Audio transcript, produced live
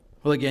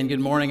Well, again, good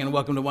morning and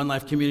welcome to One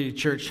Life Community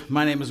Church.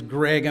 My name is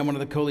Greg. I'm one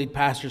of the co-lead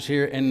pastors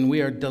here, and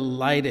we are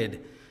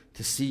delighted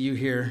to see you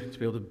here, to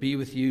be able to be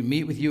with you,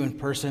 meet with you in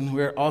person.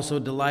 We're also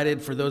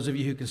delighted for those of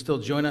you who can still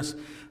join us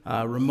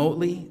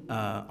remotely,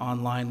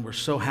 online. We're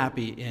so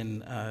happy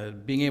in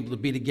being able to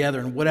be together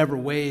in whatever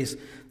ways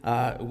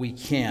we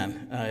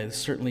can. It's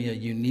certainly a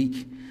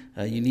unique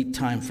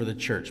time for the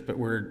church, but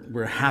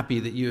we're happy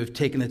that you have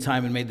taken the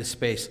time and made the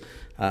space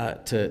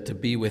to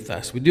be with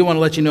us. We do want to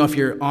let you know if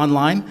you're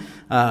online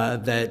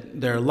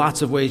that there are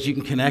lots of ways you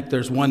can connect.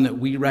 There's one that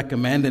we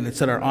recommend, and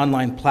it's at our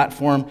online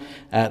platform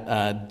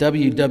at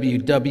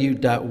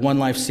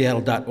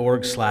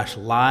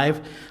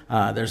www.onelifeseattle.org/live.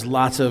 There's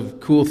lots of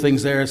cool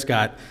things there. It's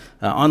got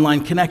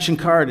online connection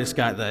card. It's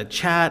got the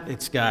chat.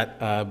 It's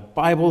got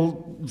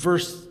Bible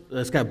verse.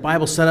 It's got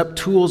Bible setup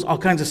tools, all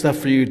kinds of stuff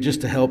for you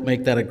just to help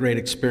make that a great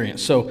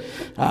experience. So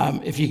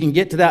if you can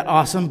get to that,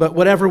 awesome. But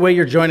whatever way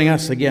you're joining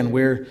us, again,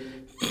 we're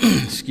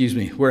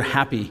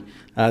happy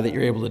that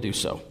you're able to do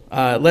so.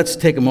 Let's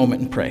take a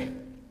moment and pray.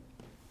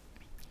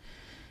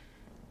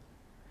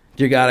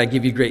 Dear God, I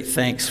give you great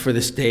thanks for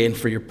this day and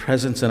for your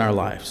presence in our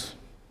lives.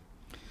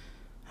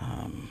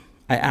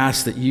 I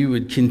ask that you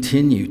would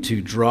continue to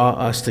draw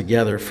us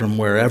together from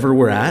wherever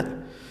we're at,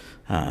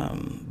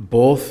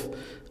 both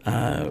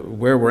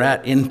where we're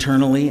at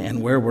internally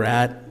and where we're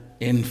at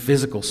in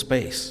physical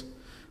space.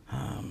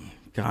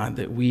 God,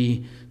 that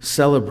we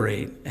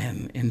celebrate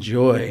and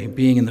enjoy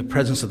being in the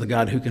presence of the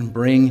God who can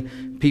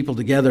bring people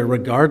together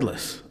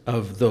regardless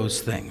of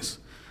those things.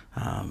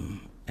 And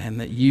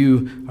that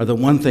you are the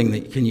one thing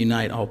that can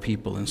unite all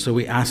people. And so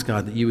we ask,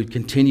 God, that you would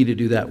continue to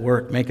do that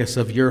work. Make us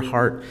of your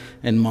heart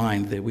and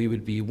mind, that we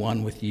would be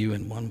one with you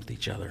and one with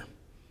each other.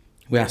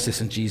 We ask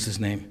this in Jesus'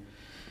 name.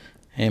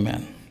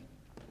 Amen.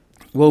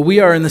 Well, we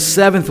are in the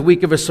 7th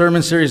week of a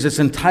sermon series that's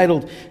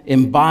entitled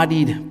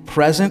Embodied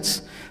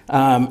Presence.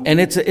 And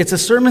it's a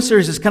sermon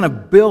series that's kind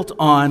of built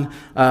on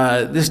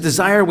this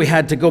desire we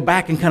had to go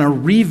back and kind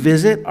of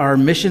revisit our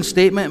mission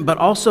statement, but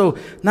also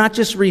not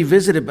just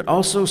revisit it, but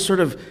also sort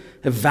of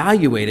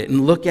evaluate it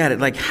and look at it.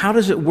 Like, how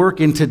does it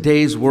work in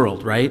today's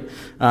world, right?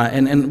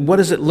 And what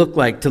does it look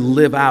like to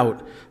live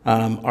out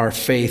our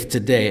faith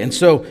today? And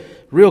so,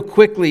 real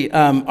quickly,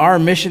 our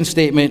mission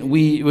statement,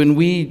 when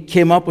we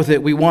came up with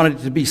it, we wanted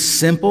it to be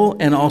simple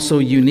and also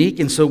unique,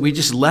 and so we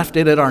just left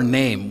it at our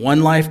name,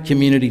 One Life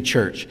Community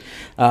Church.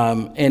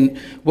 And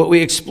what we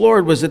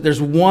explored was that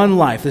there's one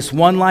life, this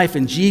one life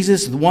in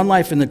Jesus, the one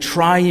life in the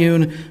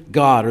triune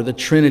God, or the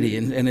Trinity,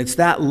 and it's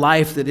that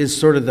life that is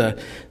sort of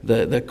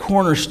the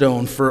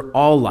cornerstone for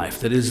all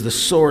life, that is the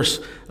source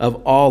of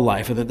all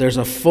life, and that there's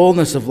a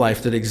fullness of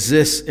life that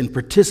exists in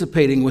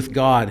participating with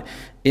God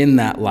in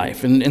that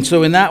life. And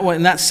so in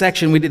that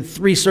section, we did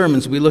 3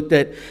 sermons. We looked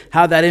at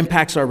how that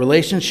impacts our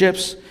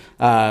relationships,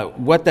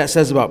 what that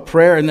says about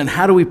prayer, and then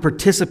how do we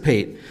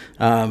participate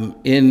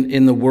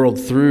in the world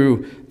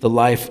through the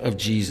life of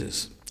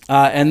Jesus.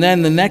 And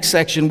then the next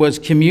section was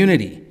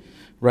community,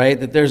 right?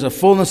 That there's a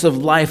fullness of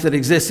life that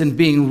exists in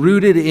being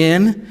rooted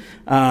in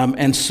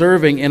and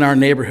serving in our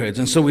neighborhoods.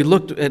 And so we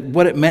looked at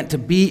what it meant to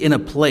be in a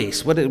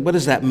place. What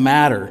does that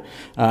matter,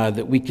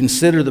 that we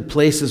consider the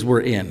places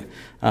we're in?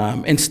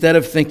 Instead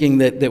of thinking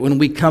that when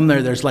we come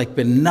there, there's like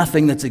been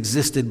nothing that's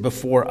existed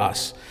before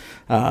us.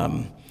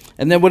 And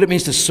then what it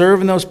means to serve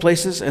in those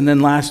places. And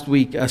then last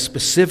week,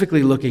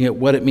 specifically looking at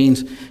what it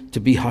means to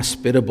be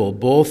hospitable,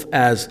 both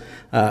as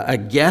a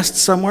guest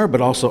somewhere, but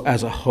also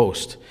as a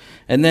host.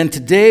 And then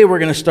today we're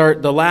going to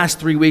start the last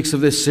 3 weeks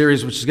of this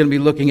series, which is going to be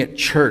looking at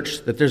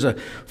church, that there's a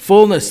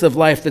fullness of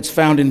life that's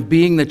found in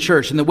being the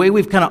church. And the way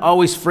we've kind of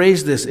always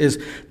phrased this is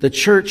the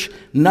church,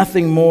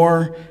 nothing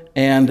more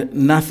and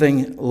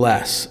nothing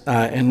less.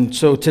 And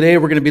so today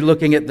we're going to be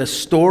looking at the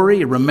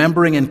story,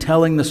 remembering and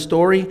telling the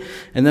story.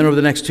 And then over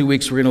the next 2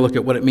 weeks, we're going to look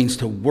at what it means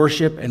to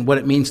worship and what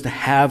it means to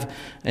have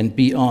and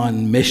be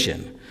on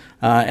mission.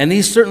 And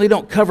these certainly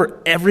don't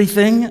cover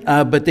everything,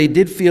 but they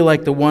did feel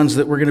like the ones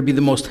that were going to be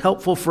the most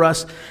helpful for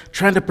us,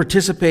 trying to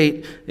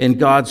participate in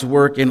God's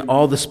work in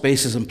all the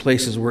spaces and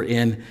places we're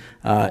in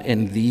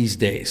these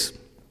days.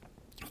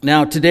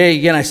 Now, today,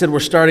 again, I said we're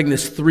starting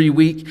this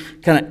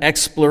 3-week kind of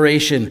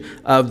exploration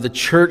of the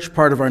church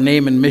part of our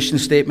name and mission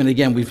statement.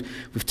 Again,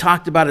 we've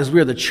talked about as we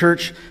are the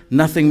church,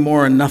 nothing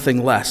more and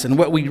nothing less. And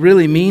what we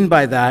really mean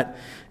by that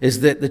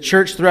is that the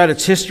church throughout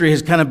its history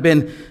has kind of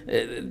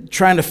been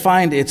trying to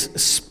find its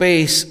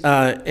space,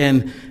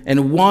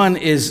 and one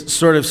is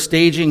sort of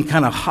staging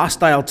kind of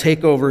hostile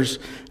takeovers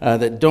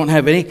that don't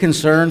have any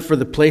concern for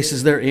the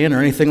places they're in or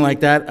anything like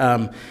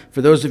that.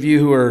 For those of you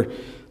who are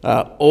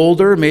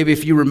older, maybe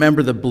if you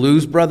remember the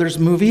Blues Brothers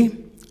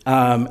movie,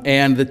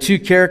 and the 2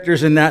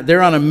 characters in that,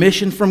 they're on a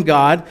mission from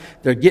God.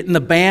 They're getting the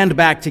band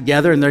back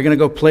together, and they're going to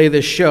go play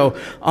this show.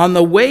 On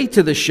the way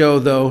to the show,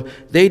 though,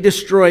 they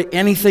destroy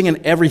anything and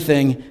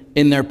everything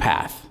in their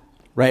path,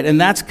 right? And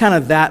that's kind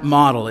of that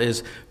model,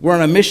 is we're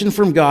on a mission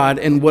from God,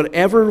 and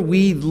whatever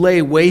we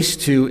lay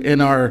waste to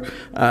in our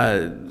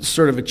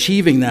sort of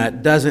achieving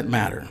that doesn't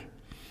matter.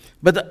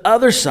 But the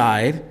other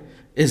side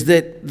is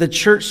that the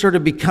church sort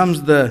of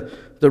becomes the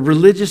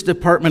religious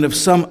department of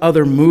some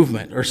other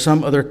movement or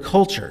some other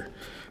culture,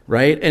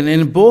 right?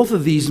 And both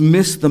of these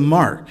miss the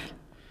mark,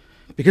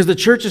 because the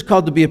church is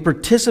called to be a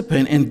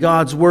participant in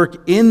God's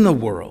work in the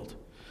world,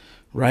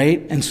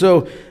 right? And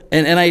so,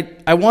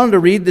 I wanted to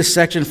read this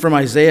section from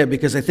Isaiah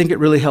because I think it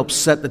really helps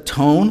set the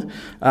tone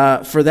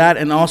for that,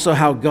 and also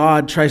how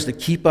God tries to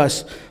keep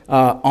us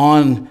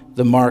on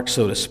the mark,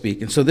 so to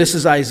speak. And so this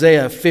is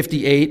Isaiah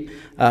 58,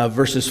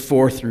 verses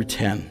 4 through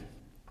 10.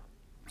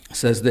 It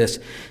says this: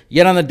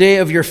 "Yet on the day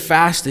of your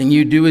fasting,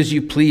 you do as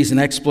you please and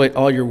exploit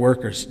all your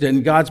workers."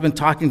 And God's been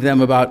talking to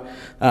them about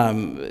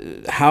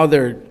how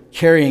they're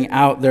carrying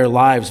out their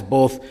lives,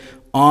 both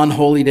on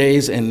holy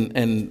days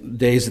and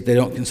days that they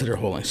don't consider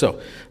holy. So,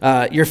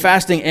 your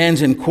fasting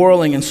ends in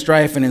quarreling and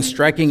strife and in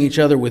striking each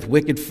other with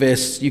wicked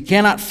fists. You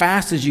cannot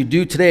fast as you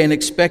do today and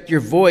expect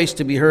your voice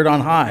to be heard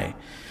on high.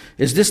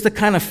 Is this the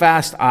kind of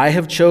fast I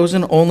have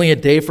chosen, only a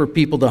day for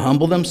people to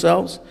humble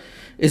themselves?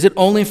 Is it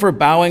only for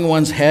bowing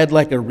one's head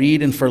like a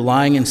reed and for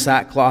lying in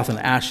sackcloth and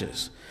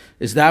ashes?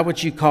 Is that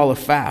what you call a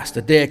fast,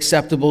 a day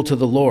acceptable to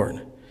the Lord?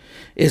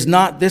 Is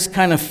not this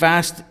kind of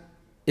fasting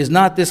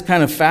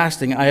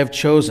I have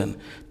chosen,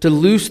 to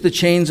loose the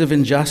chains of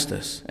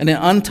injustice and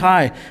to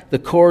untie the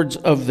cords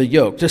of the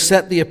yoke, to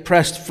set the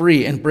oppressed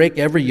free and break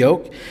every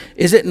yoke?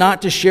 Is it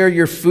not to share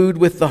your food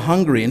with the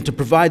hungry and to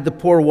provide the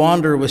poor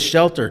wanderer with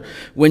shelter,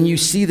 when you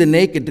see the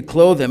naked to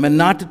clothe them, and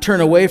not to turn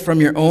away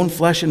from your own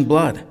flesh and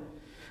blood?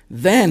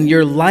 Then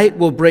your light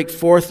will break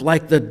forth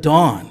like the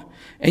dawn,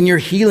 and your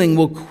healing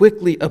will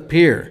quickly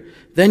appear.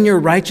 Then your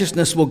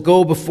righteousness will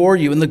go before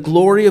you, and the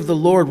glory of the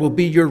Lord will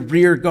be your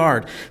rear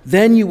guard.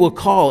 Then you will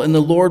call, and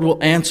the Lord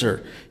will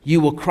answer.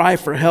 You will cry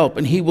for help,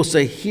 and he will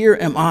say, "Here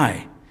am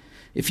I."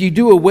 If you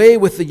do away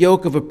with the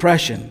yoke of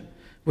oppression,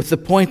 with the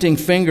pointing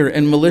finger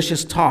and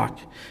malicious talk,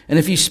 and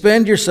if you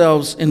spend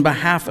yourselves in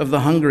behalf of the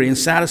hungry and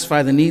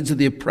satisfy the needs of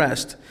the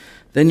oppressed,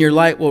 then your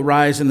light will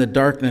rise in the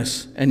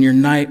darkness, and your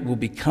night will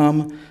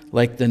become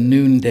like the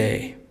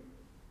noonday.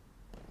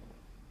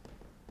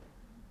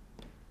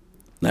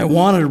 And I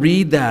want to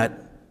read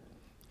that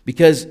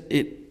because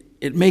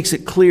it makes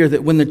it clear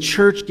that when the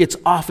church gets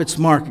off its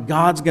mark,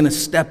 God's going to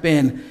step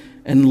in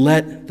and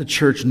let the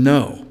church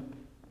know.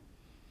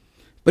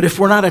 But if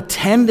we're not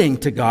attending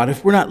to God,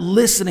 if we're not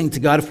listening to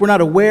God, if we're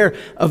not aware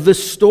of the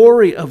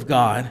story of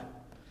God,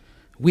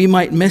 we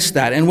might miss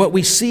that. And what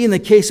we see in the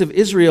case of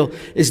Israel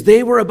is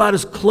they were about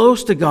as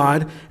close to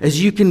God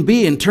as you can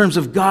be in terms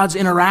of God's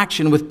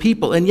interaction with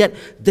people, and yet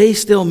they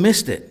still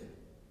missed it.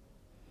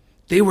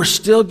 They were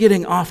still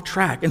getting off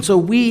track. And so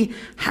we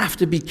have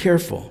to be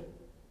careful.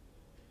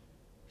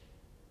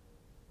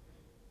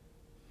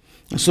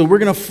 And so we're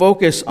going to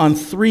focus on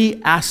 3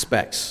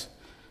 aspects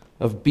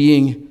of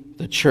being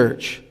the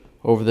church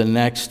over the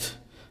next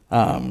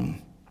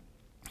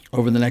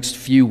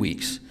few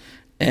weeks.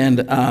 And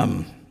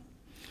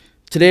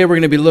today we're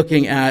going to be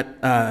looking at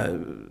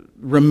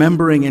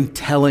remembering and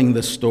telling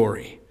the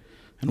story.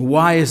 And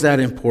why is that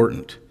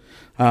important?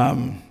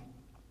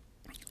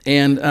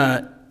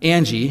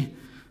 Angie,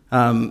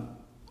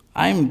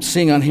 I'm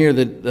seeing on here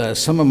that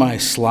some of my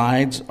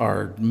slides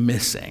are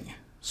missing.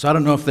 So I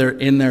don't know if they're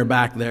in there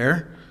back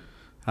there.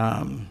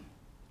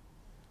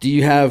 Do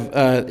you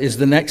have, is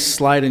the next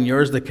slide in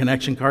yours the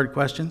connection card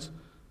questions?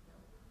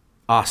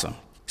 Awesome.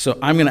 So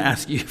I'm going to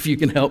ask you if you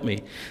can help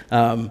me.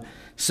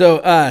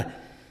 So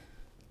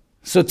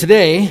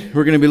today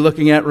we're going to be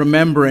looking at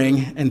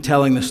remembering and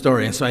telling the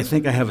story. And so I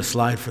think I have a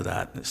slide for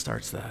that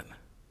starts that,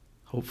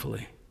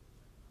 hopefully.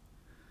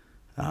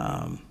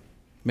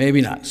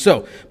 Maybe not.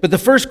 But the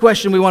first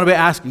question we want to be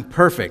asking,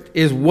 perfect,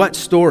 is what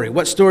story?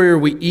 What story are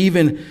we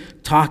even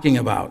talking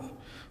about?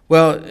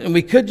 Well, and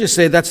we could just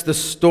say that's the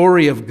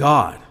story of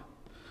God,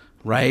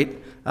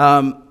 right?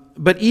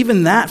 But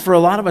even that, for a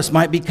lot of us,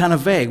 might be kind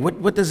of vague.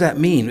 What does that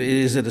mean?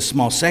 Is it a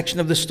small section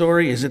of the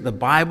story? Is it the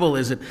Bible?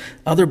 Is it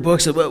other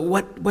books?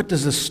 What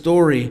does the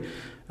story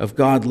of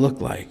God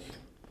look like?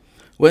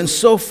 Well, and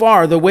so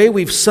far, the way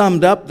we've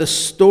summed up the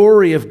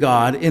story of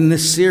God in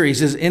this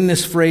series is in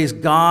this phrase,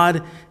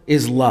 God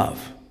is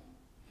love,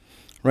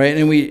 right?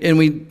 And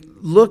we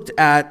looked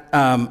at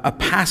a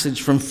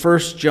passage from 1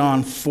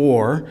 John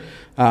 4,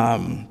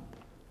 and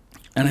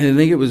I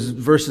think it was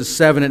verses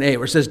 7 and 8,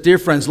 where it says, "Dear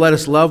friends, let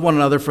us love one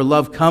another, for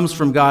love comes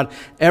from God.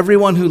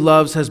 Everyone who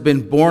loves has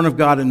been born of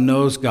God and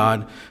knows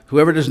God.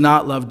 Whoever does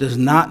not love does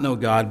not know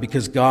God,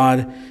 because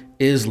God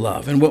is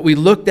love." And what we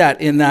looked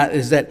at in that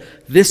is that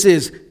this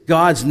is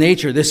God's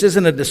nature. This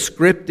isn't a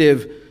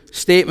descriptive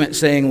statement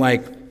saying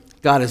like,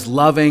 God is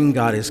loving,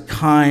 God is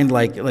kind,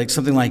 like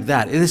something like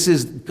that. This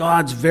is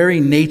God's very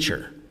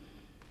nature.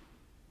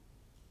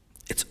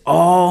 It's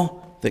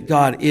all that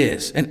God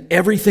is. And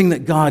everything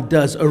that God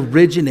does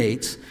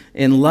originates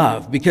in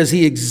love because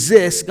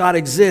God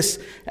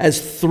exists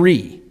as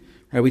 3.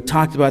 Right? We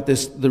talked about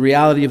this, the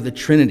reality of the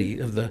Trinity,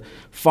 of the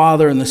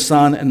Father and the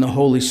Son and the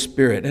Holy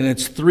Spirit. And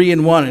it's 3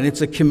 in 1. And it's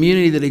a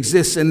community that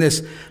exists in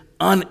this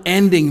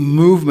unending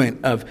movement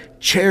of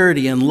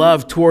charity and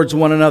love towards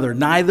one another.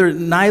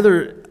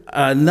 Neither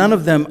none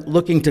of them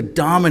looking to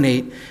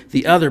dominate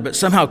the other, but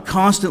somehow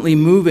constantly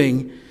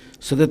moving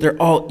so that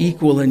they're all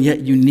equal and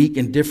yet unique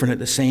and different at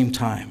the same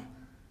time.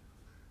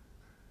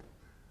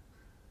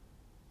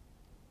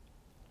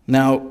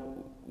 Now,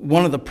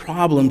 one of the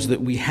problems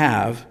that we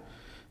have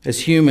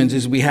as humans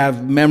is we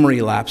have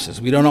memory lapses.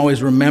 We don't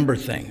always remember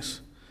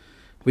things.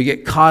 We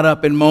get caught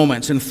up in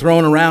moments and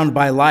thrown around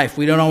by life.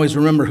 We don't always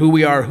remember who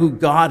we are, who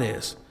God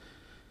is.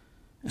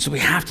 And so we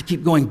have to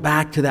keep going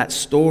back to that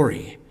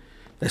story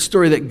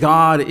that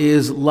God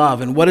is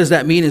love. And what does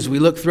that mean as we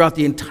look throughout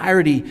the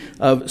entirety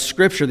of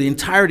Scripture, the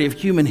entirety of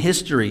human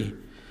history?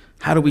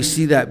 How do we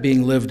see that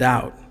being lived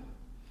out?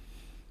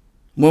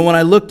 Well, when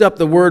I looked up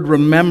the word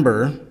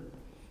remember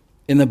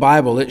in the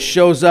Bible, it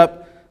shows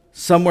up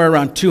somewhere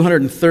around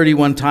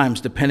 231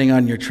 times, depending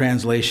on your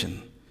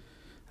translation.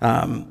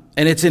 And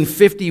it's in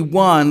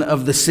 51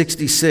 of the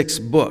 66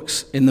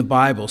 books in the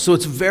Bible. So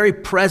it's very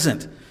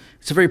present.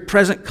 It's a very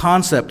present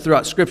concept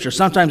throughout Scripture.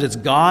 Sometimes it's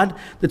God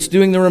that's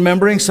doing the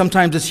remembering.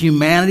 Sometimes it's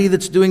humanity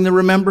that's doing the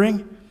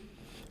remembering.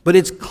 But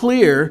it's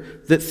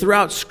clear that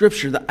throughout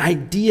Scripture, the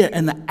idea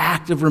and the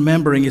act of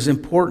remembering is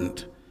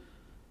important.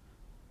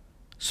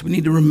 So we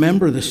need to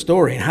remember the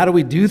story. And how do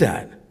we do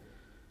that?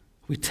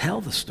 We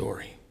tell the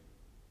story.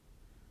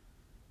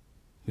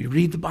 We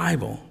read the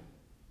Bible.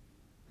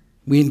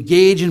 We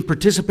engage and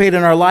participate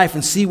in our life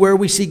and see where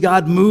we see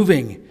God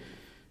moving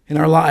in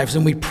our lives.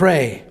 And we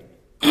pray.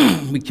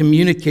 We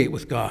communicate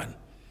with God.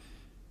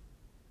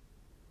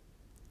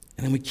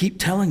 And then we keep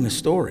telling the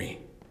story.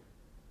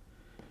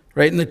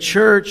 Right? And the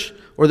church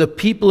or the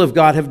people of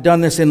God have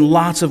done this in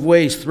lots of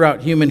ways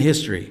throughout human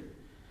history.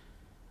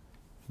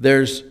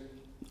 There's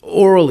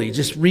orally,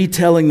 just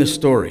retelling the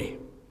story.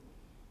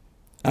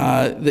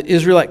 The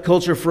Israelite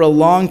culture for a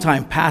long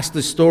time passed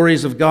the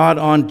stories of God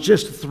on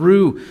just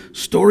through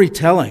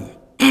storytelling.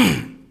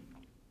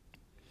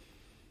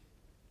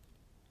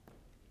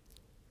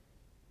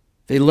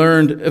 They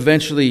learned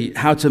eventually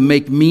how to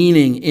make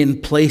meaning in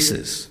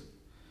places.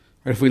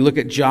 If we look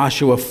at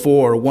Joshua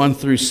 4, 1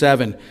 through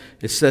 7,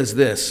 it says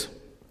this.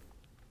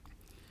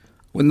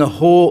 When the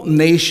whole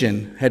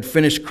nation had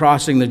finished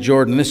crossing the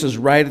Jordan, this is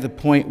right at the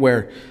point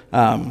where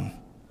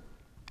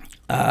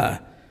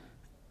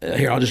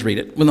here, I'll just read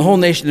it. When the whole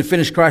nation had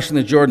finished crossing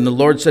the Jordan, the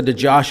Lord said to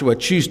Joshua,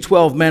 choose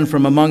 12 men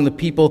from among the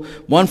people,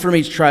 one from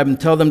each tribe, and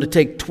tell them to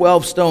take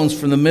 12 stones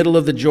from the middle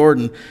of the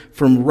Jordan,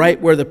 from right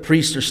where the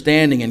priests are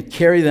standing, and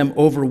carry them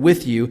over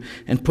with you,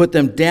 and put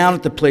them down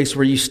at the place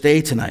where you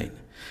stay tonight.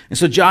 And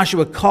so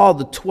Joshua called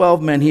the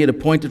 12 men he had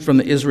appointed from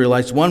the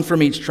Israelites, one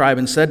from each tribe,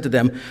 and said to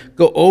them,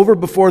 go over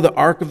before the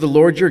ark of the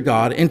Lord your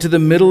God into the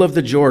middle of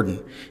the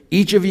Jordan.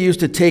 Each of you is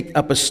to take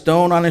up a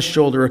stone on his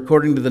shoulder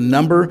according to the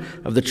number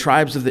of the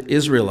tribes of the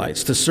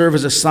Israelites, to serve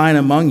as a sign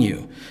among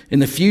you. In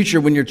the future,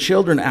 when your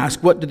children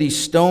ask, what do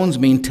these stones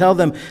mean? Tell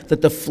them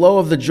that the flow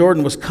of the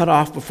Jordan was cut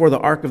off before the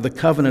ark of the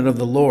covenant of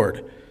the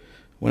Lord.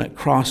 When it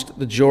crossed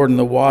the Jordan,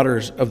 the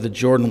waters of the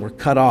Jordan were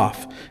cut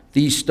off.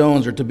 These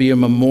stones are to be a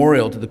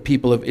memorial to the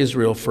people of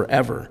Israel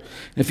forever.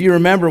 And if you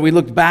remember, we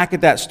looked back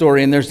at that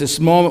story, and there's this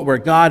moment where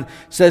God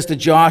says to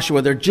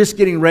Joshua, they're just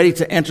getting ready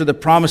to enter the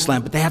promised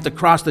land, but they have to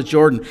cross the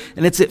Jordan,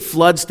 and it's at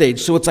flood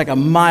stage, so it's like a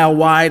mile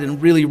wide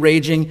and really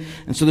raging,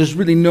 and so there's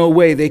really no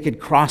way they could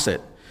cross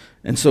it.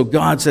 And so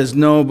God says,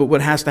 no, but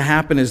what has to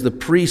happen is the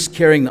priests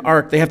carrying the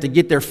ark, they have to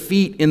get their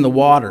feet in the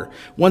water.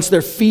 Once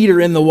their feet are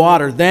in the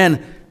water,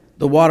 then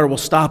the water will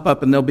stop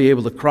up and they'll be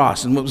able to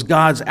cross. And what was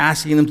God's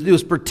asking them to do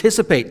is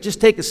participate, just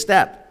take a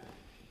step.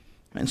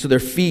 And so their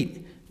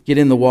feet get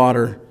in the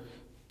water,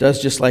 does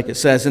just like it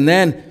says. And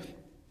then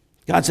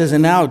God says,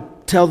 and now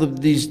tell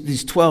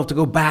these 12 to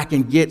go back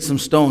and get some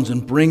stones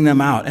and bring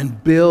them out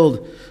and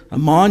build a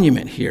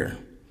monument here.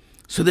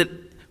 So that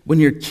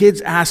when your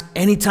kids ask,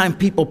 anytime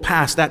people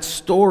pass, that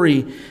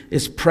story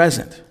is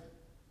present.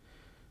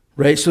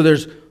 Right? So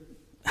there's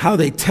how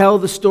they tell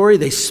the story,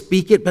 they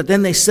speak it, but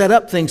then they set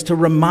up things to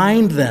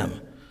remind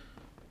them.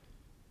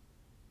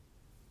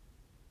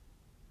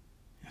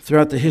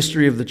 Throughout the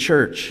history of the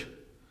church,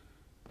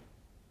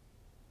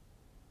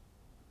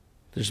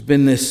 there's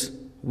been this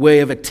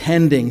way of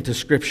attending to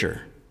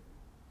Scripture.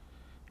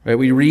 Right?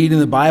 We read in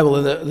the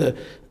Bible, the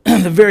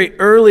very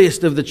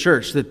earliest of the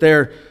church, that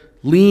they're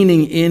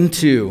leaning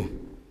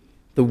into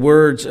the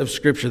words of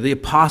Scripture. The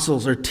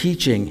apostles are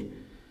teaching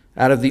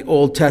out of the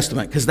Old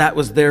Testament, because that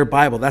was their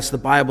Bible. That's the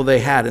Bible they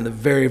had in the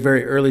very,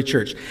 very early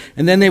church.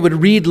 And then they would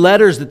read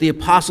letters that the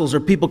apostles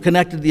or people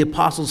connected to the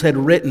apostles had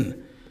written.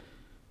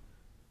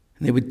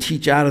 And they would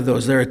teach out of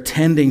those. They're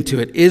attending to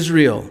it.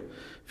 Israel,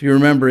 if you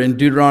remember in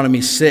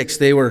Deuteronomy 6,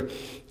 they were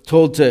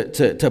told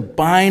to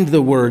bind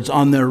the words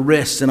on their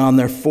wrists and on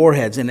their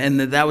foreheads. And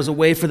that was a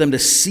way for them to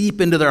seep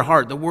into their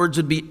heart. The words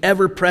would be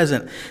ever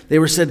present. They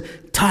were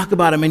said, talk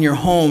about them in your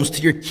homes,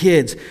 to your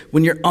kids,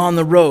 when you're on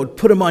the road.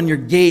 Put them on your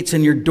gates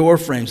and your door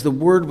frames. The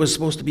word was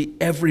supposed to be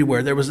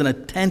everywhere. There was an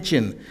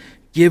attention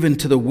given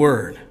to the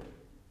word.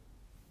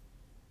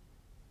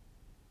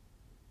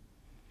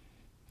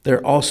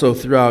 There also,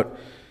 throughout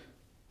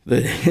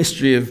the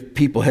history of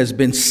people, has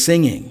been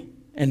singing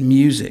and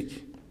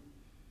music.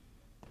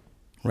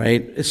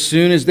 right? As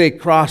soon as they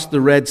crossed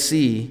the Red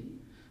Sea,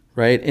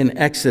 right, in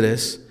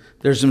Exodus,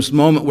 there's this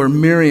moment where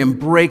Miriam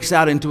breaks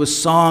out into a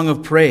song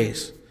of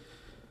praise,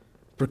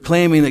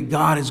 proclaiming that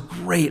God is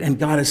great and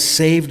God has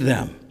saved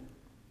them.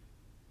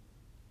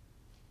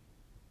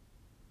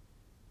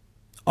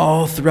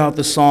 All throughout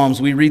the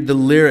Psalms, we read the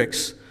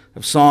lyrics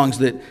of songs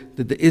that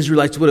the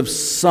Israelites would have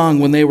sung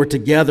when they were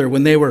together,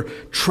 when they were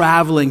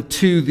traveling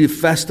to the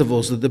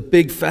festivals, the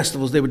big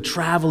festivals. They would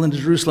travel into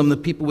Jerusalem. The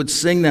people would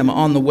sing them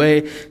on the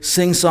way,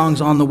 sing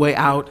songs on the way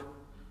out.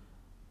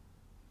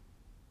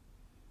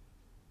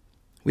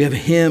 We have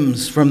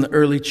hymns from the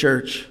early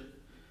church.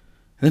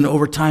 And then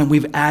over time,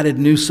 we've added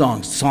new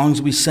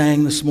songs we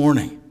sang this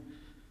morning.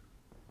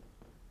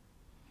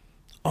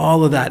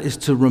 All of that is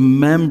to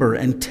remember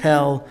and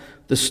tell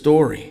the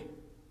story.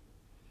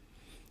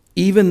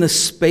 Even the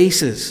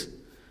spaces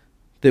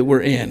that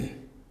we're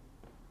in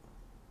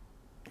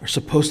are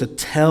supposed to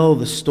tell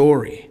the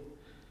story.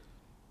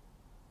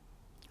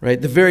 Right?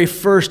 The very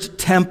first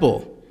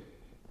temple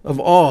of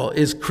all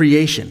is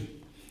creation.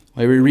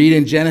 We read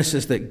in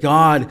Genesis that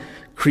God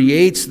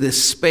creates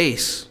this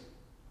space.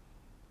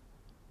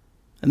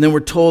 And then we're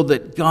told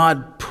that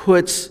God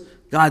puts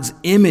God's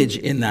image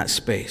in that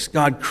space.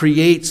 God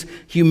creates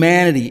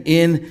humanity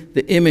in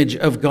the image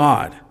of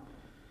God.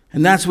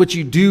 And that's what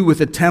you do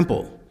with a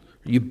temple.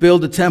 You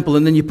build a temple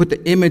and then you put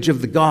the image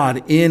of the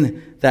God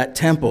in that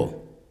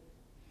temple.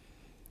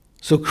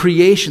 So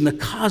creation, the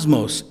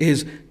cosmos,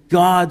 is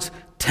God's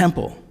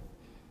temple.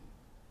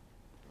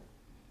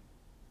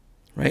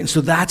 Right? And so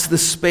that's the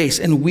space,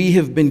 and we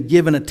have been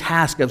given a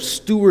task of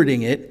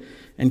stewarding it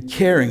and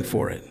caring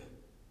for it.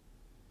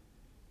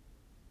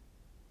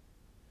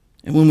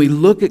 And when we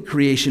look at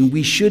creation,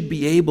 we should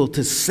be able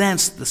to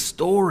sense the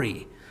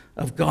story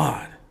of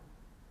God.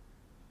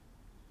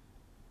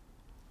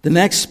 The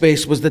next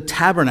space was the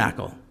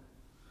tabernacle.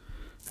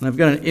 And I've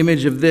got an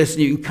image of this,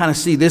 and you can kind of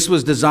see this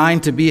was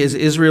designed to be as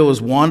Israel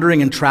was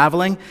wandering and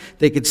traveling.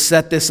 They could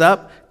set this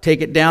up,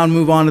 take it down,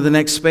 move on to the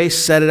next space,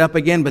 set it up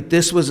again. But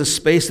this was a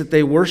space that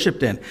they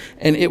worshiped in.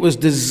 And it was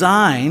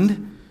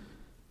designed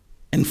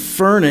and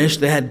furnished.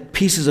 They had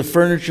pieces of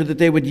furniture that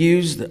they would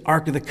use, the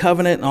Ark of the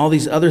Covenant and all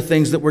these other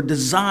things that were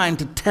designed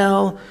to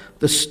tell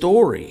the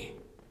story,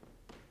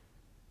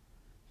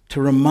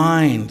 to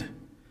remind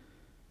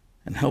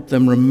and help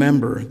them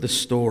remember the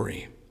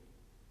story.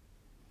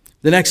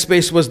 The next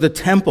space was the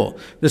temple.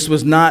 This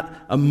was not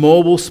a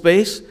mobile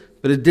space,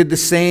 but it did the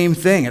same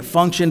thing. It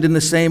functioned in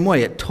the same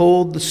way. It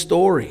told the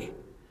story.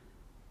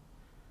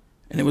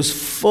 And it was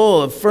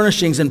full of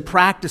furnishings and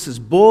practices.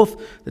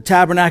 Both the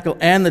tabernacle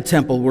and the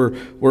temple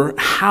were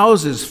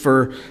houses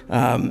for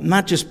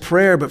not just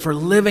prayer, but for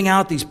living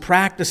out these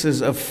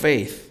practices of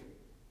faith.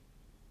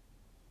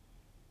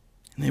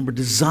 And they were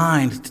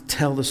designed to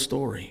tell the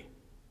story.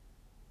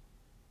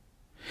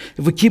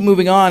 If we keep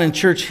moving on in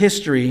church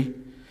history,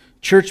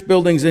 church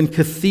buildings and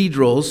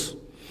cathedrals,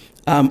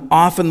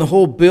 often the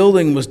whole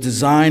building was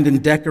designed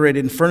and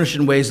decorated and furnished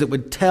in ways that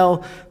would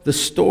tell the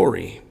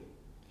story.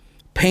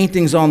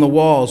 Paintings on the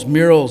walls,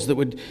 murals that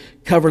would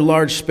cover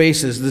large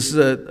spaces. This is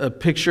a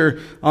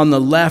picture on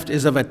the left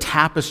is of a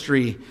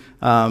tapestry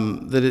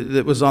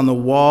that was on the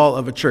wall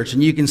of a church.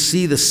 And you can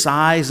see the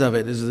size of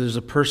it as there's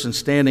a person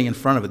standing in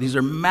front of it. These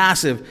are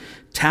massive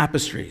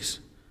tapestries,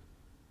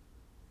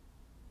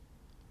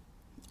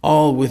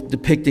 all with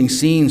depicting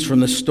scenes from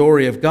the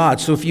story of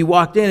God. So if you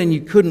walked in and you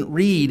couldn't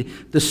read,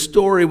 the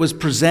story was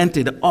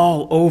presented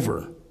all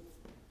over.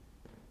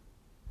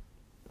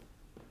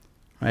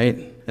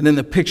 Right? And then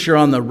the picture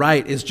on the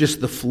right is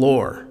just the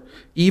floor.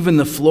 Even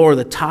the floor,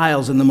 the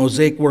tiles and the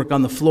mosaic work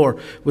on the floor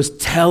was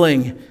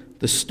telling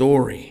the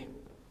story.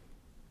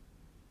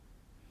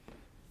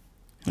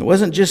 It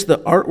wasn't just the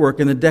artwork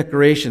and the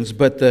decorations,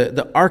 but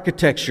the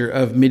architecture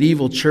of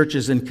medieval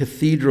churches and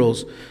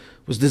cathedrals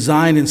was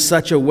designed in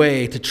such a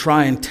way to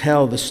try and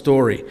tell the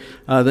story.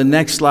 The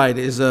next slide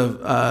is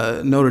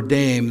of Notre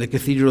Dame, the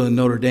Cathedral in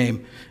Notre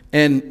Dame.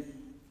 And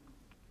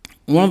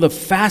one of the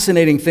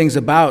fascinating things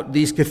about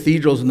these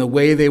cathedrals and the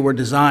way they were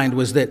designed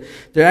was that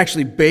they're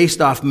actually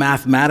based off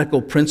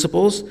mathematical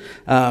principles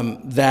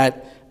and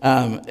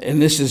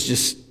this is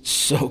just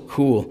so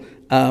cool,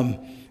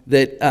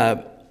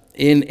 that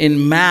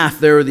in math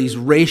there are these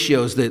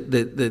ratios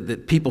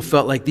that people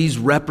felt like these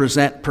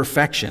represent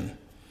perfection.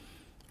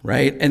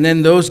 Right? And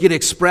then those get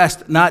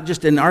expressed not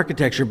just in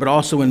architecture, but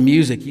also in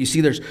music. You see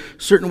there's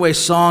certain ways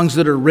songs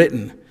that are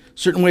written,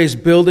 certain ways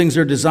buildings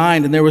are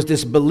designed, and there was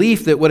this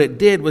belief that what it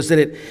did was that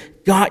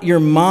it got your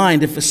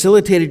mind, it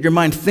facilitated your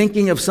mind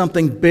thinking of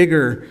something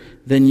bigger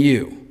than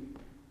you.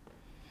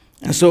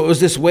 And so it was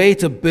this way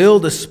to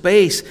build a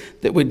space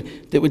that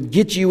would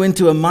get you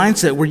into a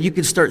mindset where you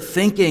could start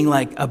thinking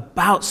like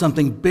about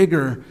something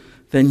bigger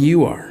than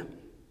you are.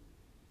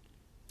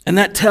 And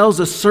that tells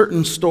a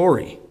certain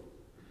story.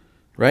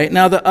 Right?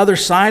 Now, the other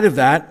side of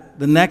that,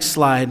 the next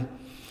slide,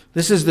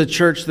 this is the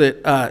church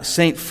that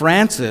St.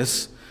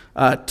 Francis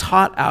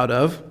taught out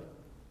of,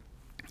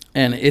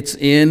 and it's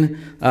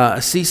in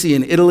Assisi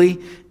in Italy,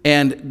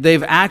 and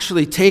they've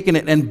actually taken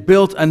it and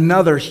built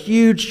another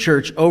huge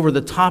church over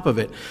the top of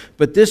it.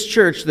 But this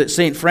church that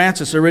St.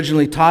 Francis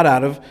originally taught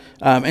out of,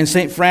 and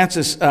St.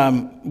 Francis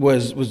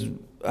was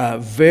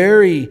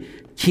very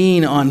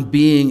keen on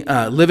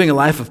living a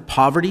life of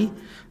poverty,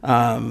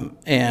 and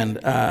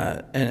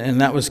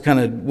that was kind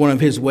of one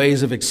of his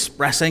ways of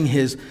expressing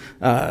his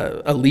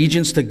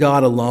allegiance to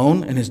God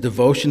alone and his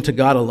devotion to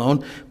God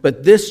alone.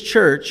 But this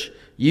church,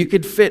 you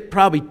could fit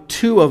probably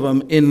 2 of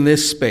them in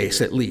this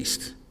space at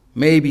least.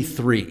 Maybe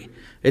 3.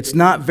 It's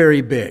not very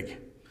big.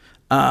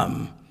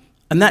 And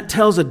that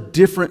tells a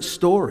different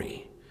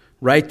story,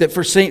 right? That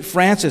for St.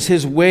 Francis,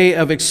 his way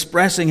of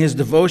expressing his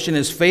devotion,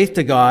 his faith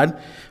to God,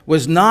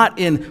 was not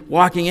in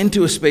walking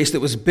into a space that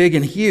was big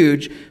and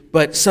huge,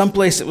 but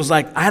someplace that was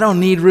like, I don't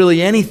need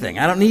really anything.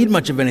 I don't need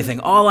much of anything.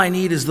 All I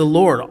need is the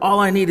Lord. All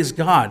I need is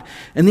God.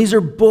 And these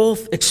are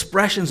both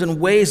expressions and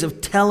ways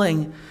of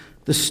telling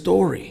the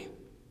story.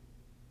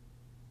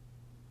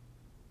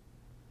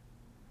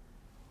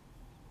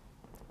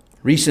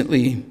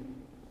 Recently,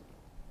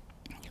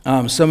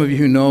 some of you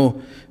who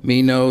know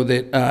me know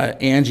that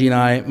Angie and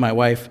I, my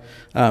wife,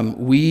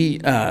 we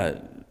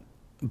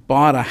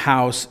bought a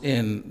house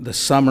in the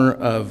summer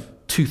of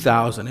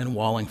 2000 in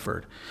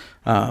Wallingford.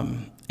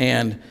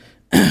 And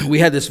we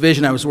had this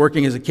vision. I was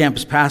working as a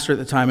campus pastor at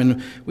the time,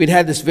 and we'd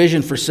had this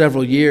vision for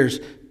several years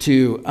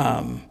to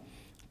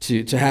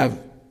have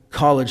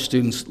college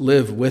students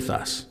live with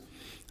us.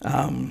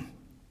 And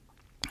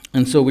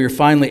so we were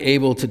finally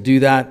able to do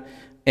that.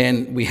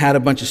 And we had a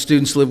bunch of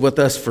students live with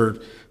us for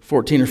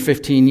 14 or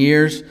 15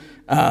 years.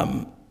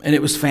 And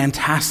it was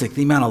fantastic.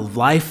 The amount of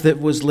life that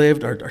was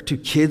lived. Our 2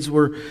 kids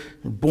were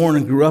born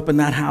and grew up in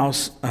that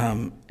house.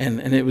 And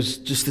it was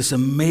just this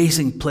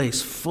amazing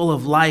place full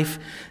of life.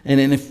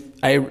 And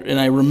I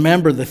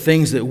remember the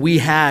things that we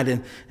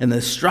had and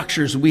the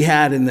structures we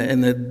had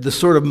and the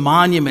sort of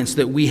monuments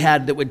that we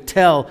had that would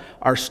tell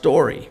our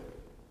story.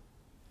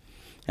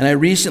 And I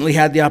recently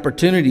had the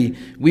opportunity,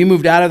 we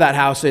moved out of that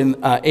house in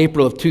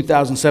April of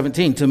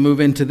 2017 to move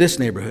into this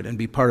neighborhood and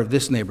be part of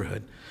this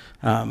neighborhood.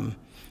 I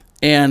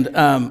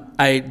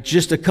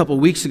just a couple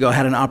weeks ago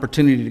had an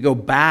opportunity to go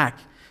back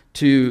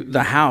to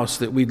the house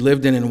that we'd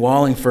lived in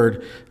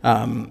Wallingford.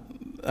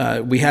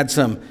 We had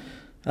one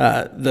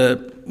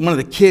of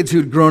the kids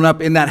who'd grown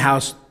up in that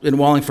house in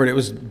Wallingford. It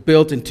was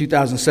built in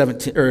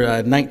 2017 or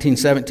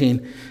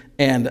 1917,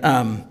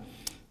 and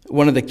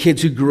one of the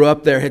kids who grew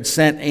up there had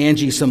sent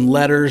Angie some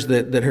letters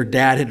that her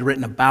dad had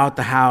written about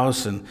the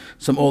house and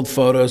some old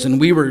photos, and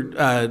we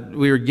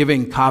were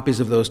giving copies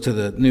of those to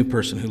the new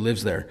person who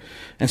lives there.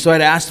 And so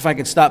I'd asked if I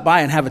could stop by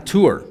and have a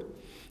tour.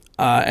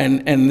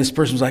 And this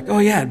person was like, oh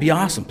yeah, it'd be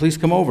awesome. Please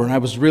come over. And I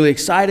was really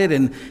excited,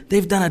 and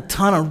they've done a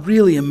ton of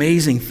really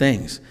amazing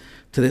things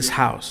to this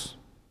house.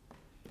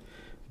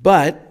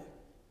 But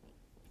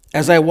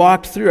as I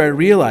walked through, I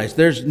realized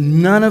there's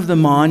none of the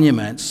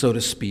monuments, so to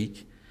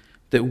speak,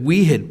 that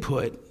we had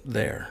put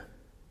there.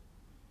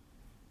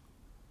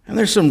 And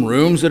there's some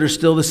rooms that are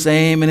still the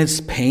same, and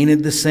it's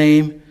painted the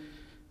same.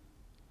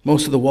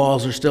 Most of the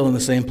walls are still in the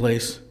same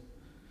place.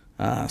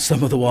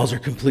 Some of the walls are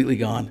completely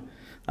gone.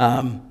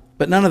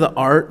 But none of the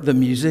art, the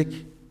music,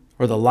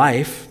 or the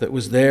life that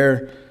was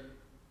there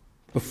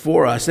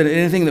before us, and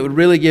anything that would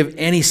really give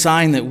any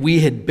sign that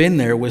we had been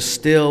there, was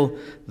still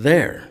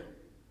there.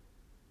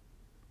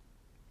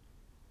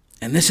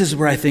 And this is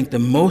where I think the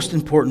most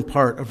important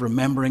part of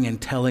remembering and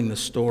telling the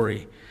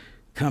story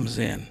comes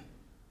in.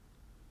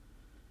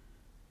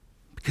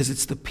 Because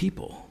it's the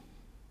people.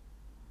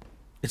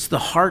 It's the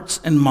hearts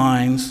and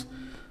minds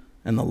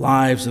and the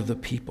lives of the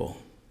people.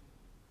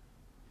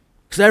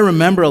 Because I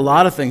remember a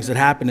lot of things that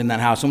happened in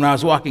that house. And when I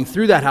was walking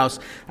through that house,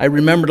 I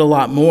remembered a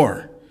lot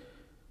more.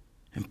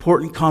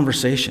 Important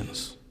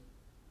conversations.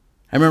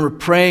 I remember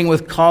praying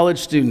with college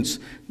students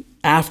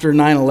after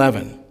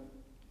 9/11.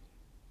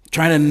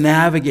 Trying to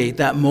navigate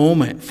that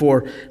moment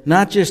for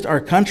not just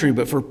our country,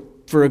 but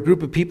for a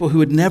group of people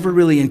who had never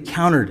really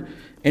encountered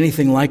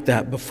anything like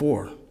that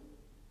before.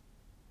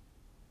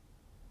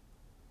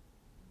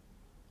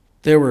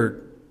 There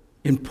were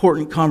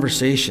important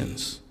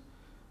conversations,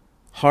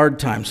 hard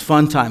times,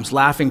 fun times,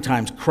 laughing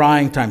times,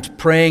 crying times,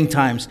 praying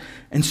times,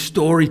 and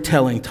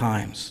storytelling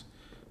times,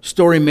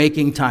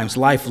 story-making times,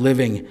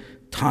 life-living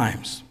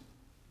times.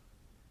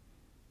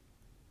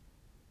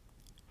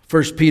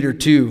 1 Peter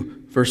 2,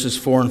 verses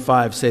 4 and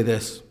 5 say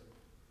this.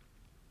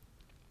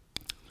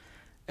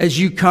 As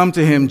you come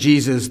to him,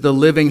 Jesus, the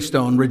living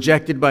stone,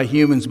 rejected by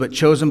humans but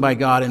chosen by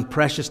God and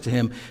precious to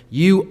him,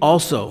 you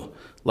also,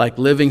 like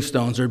living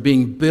stones, are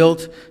being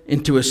built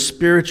into a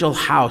spiritual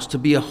house to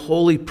be a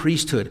holy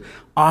priesthood,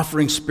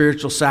 offering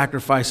spiritual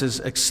sacrifices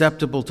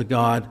acceptable to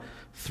God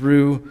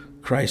through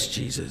Christ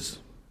Jesus,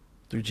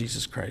 through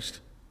Jesus Christ.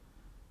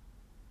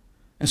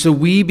 And so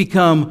we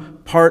become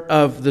part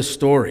of the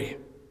story.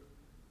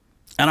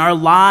 And our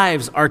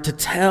lives are to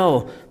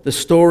tell the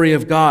story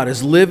of God.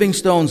 As living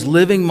stones,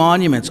 living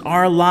monuments,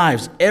 our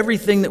lives,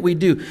 everything that we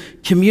do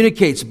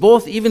communicates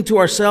both even to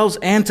ourselves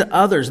and to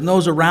others and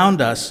those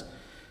around us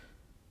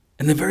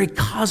and the very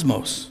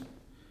cosmos,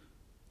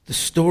 the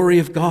story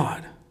of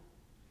God.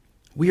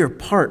 We are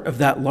part of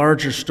that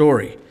larger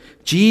story.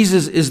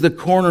 Jesus is the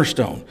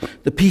cornerstone,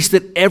 the piece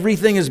that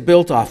everything is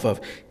built off of.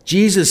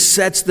 Jesus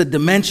sets the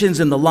dimensions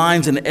and the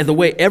lines and the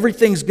way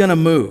everything's going to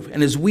move.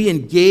 And as we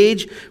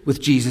engage with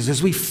Jesus,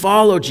 as we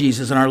follow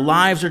Jesus and our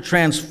lives are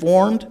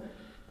transformed,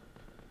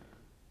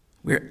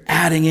 we're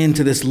adding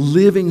into this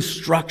living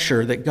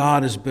structure that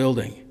God is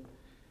building.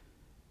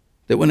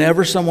 That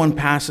whenever someone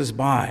passes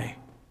by,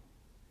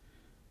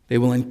 they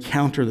will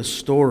encounter the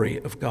story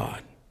of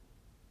God.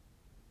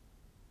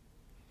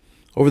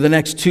 Over the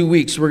next 2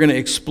 weeks, we're going to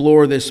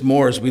explore this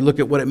more as we look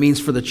at what it means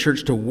for the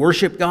church to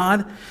worship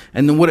God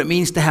and then what it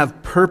means to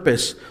have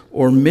purpose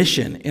or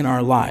mission in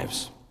our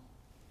lives.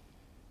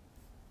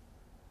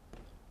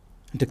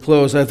 And to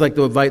close, I'd like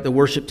to invite the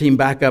worship team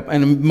back up.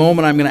 In a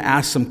moment, I'm going to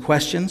ask some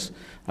questions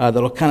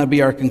that'll kind of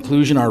be our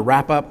conclusion, our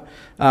wrap-up.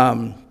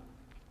 I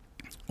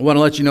want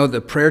to let you know the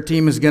prayer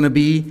team is going to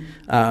be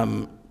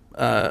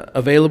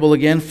available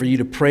again for you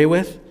to pray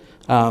with.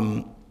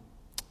 And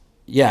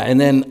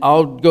then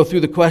I'll go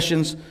through the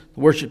questions. The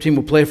worship team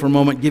will play for a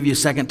moment, give you a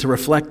second to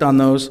reflect on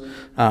those,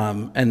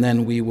 and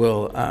then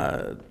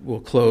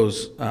we'll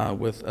close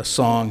with a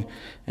song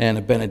and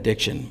a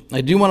benediction.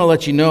 I do want to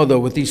let you know, though,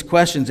 with these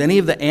questions, any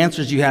of the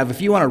answers you have, if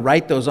you want to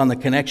write those on the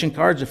connection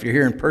cards, if you're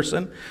here in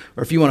person,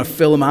 or if you want to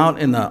fill them out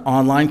in the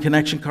online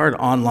connection card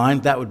online,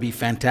 that would be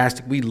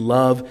fantastic. We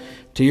love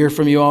to hear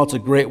from you all. It's a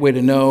great way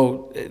to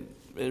know.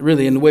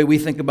 Really, in the way we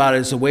think about it,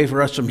 it's a way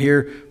for us from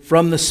here,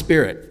 from the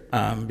Spirit,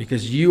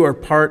 because you are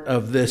part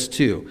of this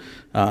too.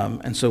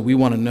 And so we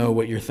want to know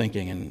what you're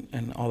thinking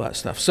and all that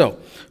stuff. So,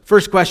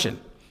 first question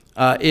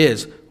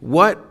is,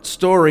 what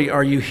story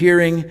are you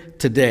hearing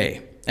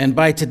today? And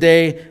by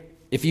today,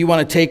 if you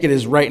want to take it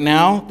as right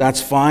now,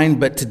 that's fine.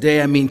 But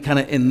today, I mean kind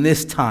of in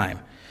this time,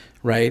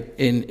 right?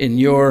 In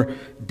your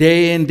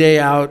day in, day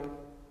out,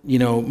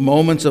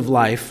 moments of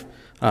life,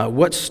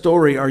 what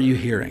story are you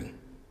hearing?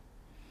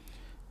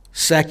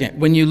 Second,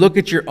 when you look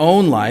at your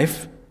own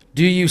life,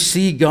 do you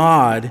see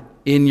God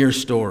in your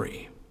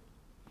story?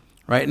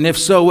 Right? And if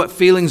so, what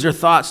feelings or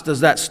thoughts does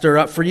that stir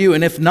up for you?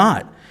 And if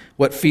not,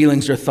 what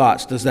feelings or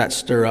thoughts does that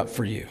stir up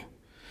for you?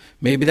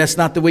 Maybe that's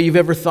not the way you've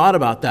ever thought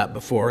about that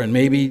before, and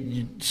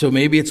maybe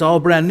it's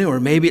all brand new, or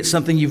maybe it's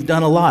something you've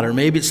done a lot, or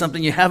maybe it's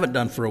something you haven't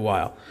done for a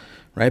while,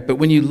 right? But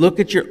when you look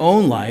at your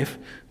own life,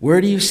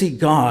 where do you see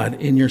God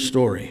in your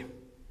story?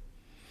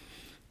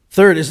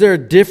 Third, is there a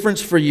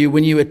difference for you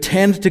when you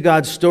attend to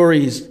God's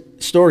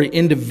story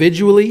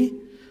individually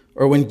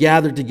or when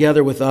gathered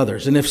together with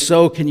others? And if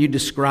so, can you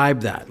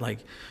describe that? Like,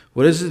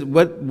 what is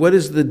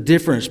the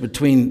difference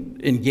between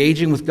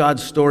engaging with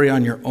God's story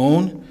on your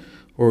own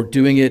or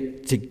doing it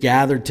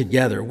gathered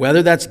together?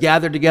 Whether that's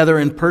gathered together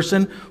in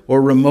person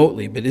or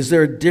remotely, but is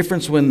there a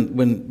difference when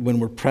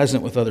we're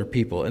present with other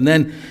people? And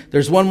then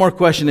there's one more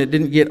question that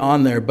didn't get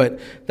on there, but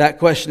that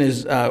question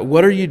is,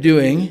 what are you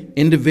doing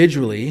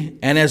individually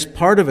and as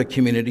part of a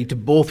community to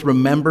both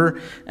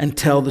remember and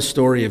tell the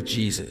story of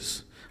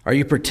Jesus? Are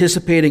you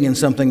participating in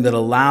something that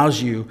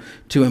allows you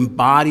to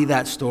embody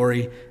that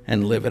story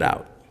and live it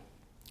out?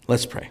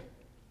 Let's pray.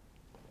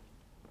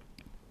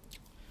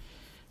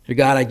 Dear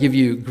God, I give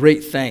you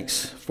great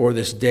thanks for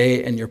this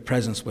day and your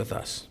presence with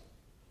us.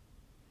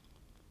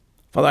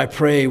 Father, I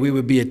pray we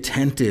would be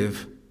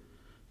attentive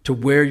to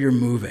where you're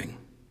moving.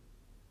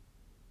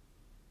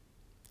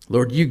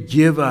 Lord, you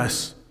give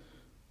us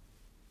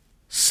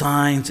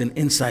signs and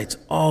insights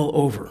all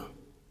over.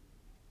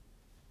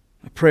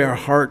 I pray our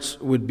hearts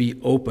would be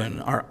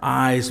open, our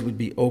eyes would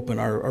be open,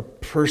 our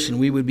person,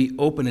 we would be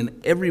open in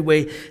every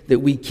way that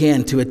we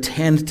can to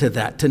attend to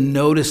that, to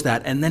notice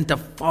that, and then to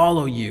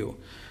follow you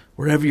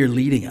wherever you're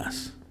leading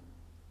us.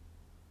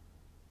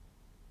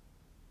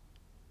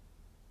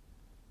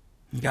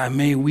 God,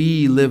 may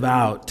we live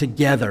out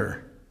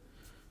together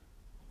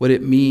what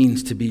it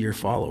means to be your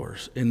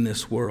followers in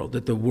this world,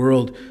 that the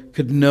world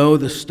could know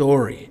the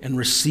story and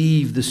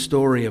receive the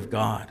story of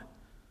God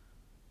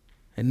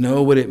and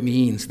know what it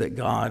means that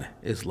God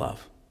is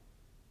love.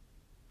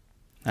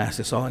 I ask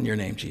this all in your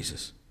name,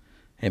 Jesus.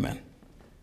 Amen.